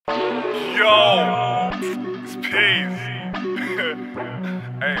Yo, it's peas.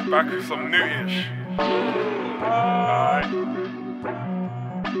 Hey, back with some new-ish. Alright.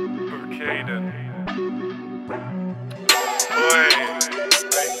 Okay then. Boy,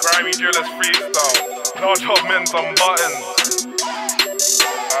 hey, Grimey Drillaz freestyle. Large hot men's on buttons.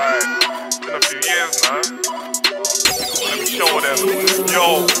 Alright, it's been a few years now. Let me show them. Yo,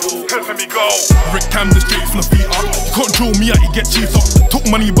 let me go. Rick Camden straight from the feet up. You can't draw me out, you get cheap up. Talk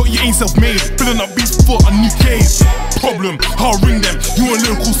money, but you ain't self-made. Filling up beats for a new case. Problem, I'll ring them. You want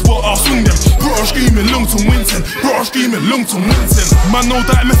lyrical spot, I'll swing them. Bro, I'm screaming Longton Winton. Bro, I'm screaming Longton Winton. Man, know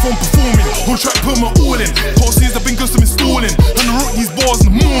that MF on performing. On track, put my all in. Policies have been custom installing. And I rock these bars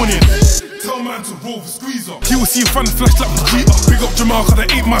in the morning. Tell man to roll for squeezer. He will see a fan flash like Vegeta. Big up Jamal, cause that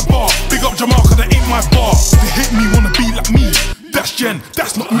ain't my bar. Big up Jamal, cause that ain't my bar. They hate me, wanna be like me. That's Jen,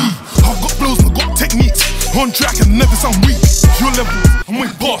 that's not me. I've got blows and I've got techniques. On track and never sound weak. Your level, I'm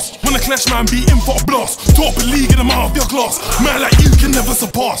with boss. When I clash, man, be in for a blast. Top a league and I'm out of your class. Man like you can never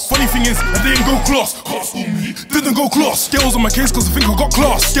surpass. Funny thing is, I didn't go class. Can't fool me, didn't go class. Scales on my case cause I think I got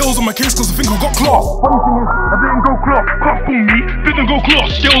class. Scales on my case cause I think I got class. Funny thing is, I didn't go class. Can't fool me, didn't go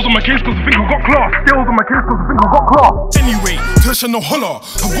class. Scales on my case cause I think I got class. Scales on my case cause I think I got class. Anyway, Tertia no holler.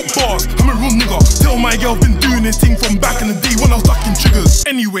 I've got bars, I'm a real nigga. Tell my girl been doing this thing from back in the day when I was ducking triggers.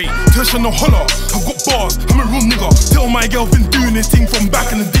 Anyway, Tertia no holler. I've got bars, I'm a real nigga. Tell my girl been doing this thing from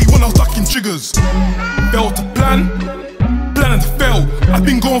back in the day when I was ducking triggers. Fail to plan, plan to fail. I've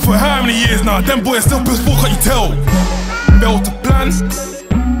been going for how many years now? Them boys still piss for, can't you tell? Fail to plan to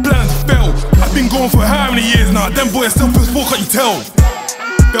fail. I've been going for how many years now? Them boys still piss for, can't you tell?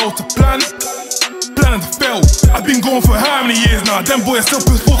 Fail to plan to fail. I've been going for how many years now? Them boys still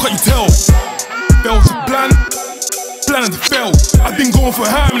piss for, can't you tell? Fail to plan to fail. I've been going for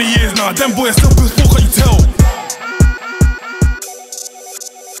how many years now? Them boys still piss for, can't you tell?